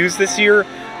mixed reviews this year.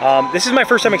 This is my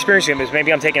first time experiencing it,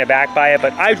 maybe I'm taken aback by it,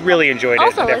 but I really enjoyed it.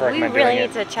 Also, like, we really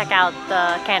need to check out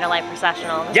the Candlelight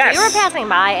Processional. Yes! We were passing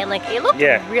by and like it looked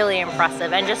really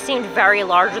impressive and just seemed very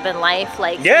larger than life,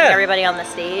 like seeing everybody on the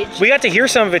stage. We got to hear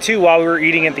some of it too while we were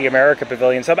eating at the America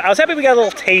Pavilion, so I was happy we got a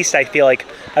little taste, I feel like,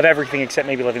 of everything except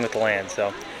maybe Living with the Land.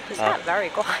 So it's not very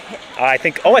quiet. I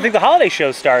think the holiday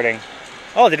show's starting.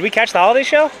 Oh, did we catch the holiday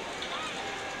show?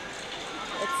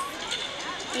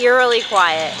 It's eerily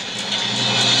quiet.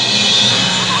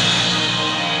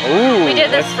 Ooh, we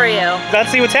did this for you.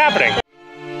 Let's see what's happening.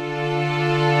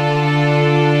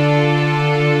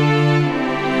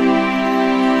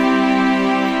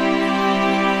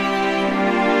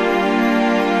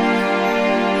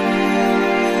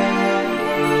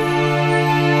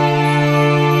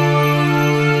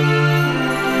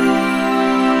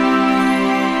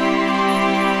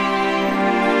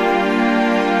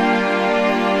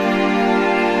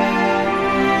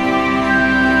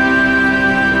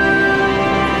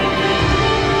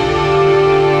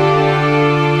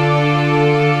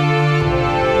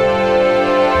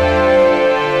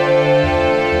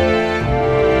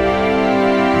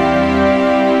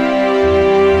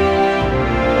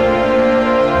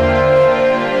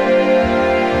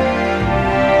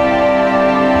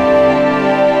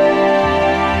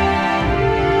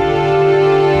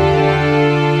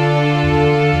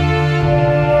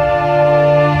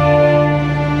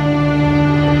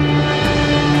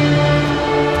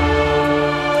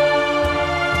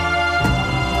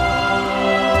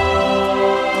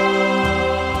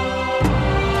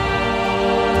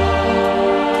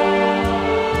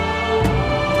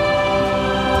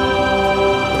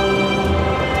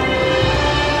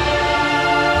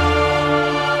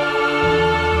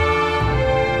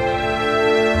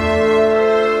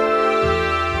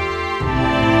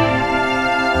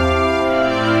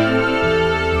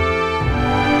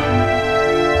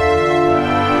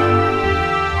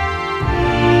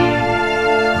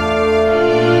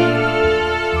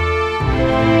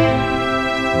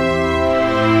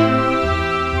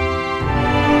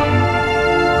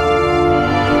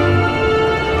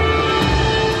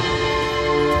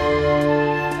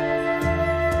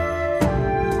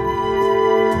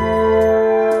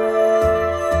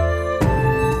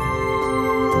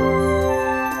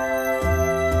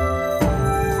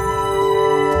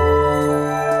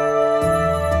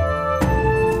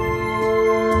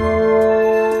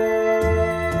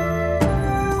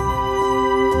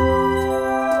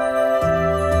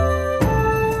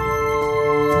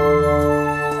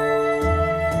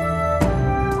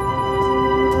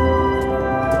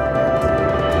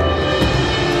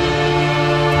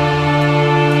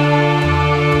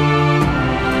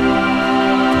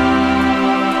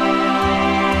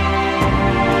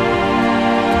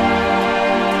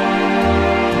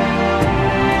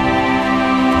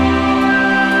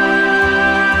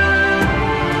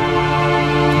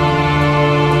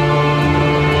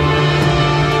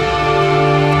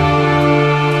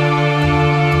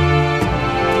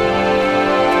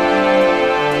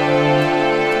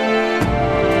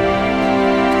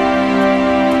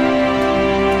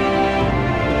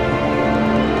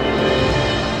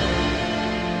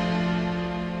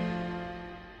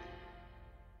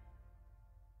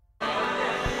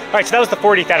 All right, so that was the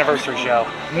 40th anniversary show,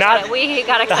 not we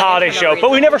got the excited holiday for no show, reason.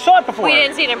 but we never saw it before. We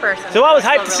didn't see it in person. So I was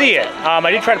Still hyped to see really it. good.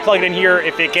 I did try to plug it in here.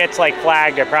 If it gets like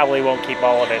flagged, I probably won't keep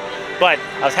all of it. But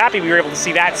I was happy we were able to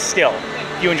see that still.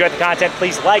 If you enjoyed the content,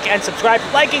 please like and subscribe.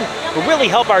 Liking will really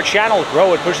help our channel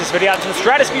grow and push this video out into the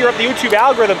stratosphere of the YouTube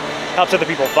algorithm. Helps other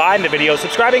people find the video.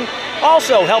 Subscribing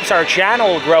also helps our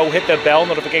channel grow. Hit the bell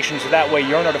notification so that way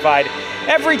you're notified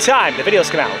every time the videos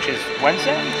come out, which is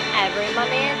Wednesday? Every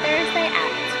Monday and Thursday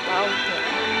at 12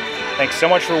 p.m. Thanks so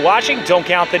much for watching. Don't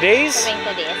count the days. To make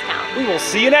the days count. We will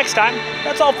see you next time.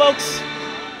 That's all, folks.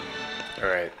 All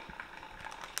right.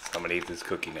 So I'm gonna eat this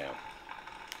cookie now.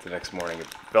 The next morning it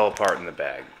fell apart in the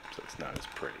bag, so it's not as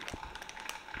pretty.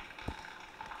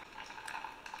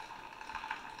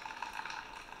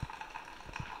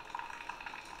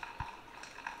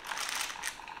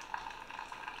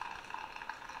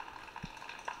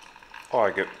 I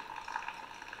like it.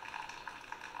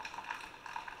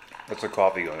 That's the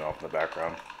coffee going off in the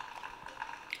background.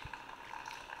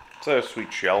 It's like a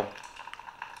sweet shell.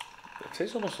 It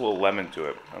tastes almost a little lemon to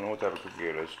it. I don't know what type of cookie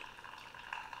it is.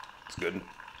 It's good.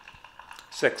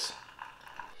 6.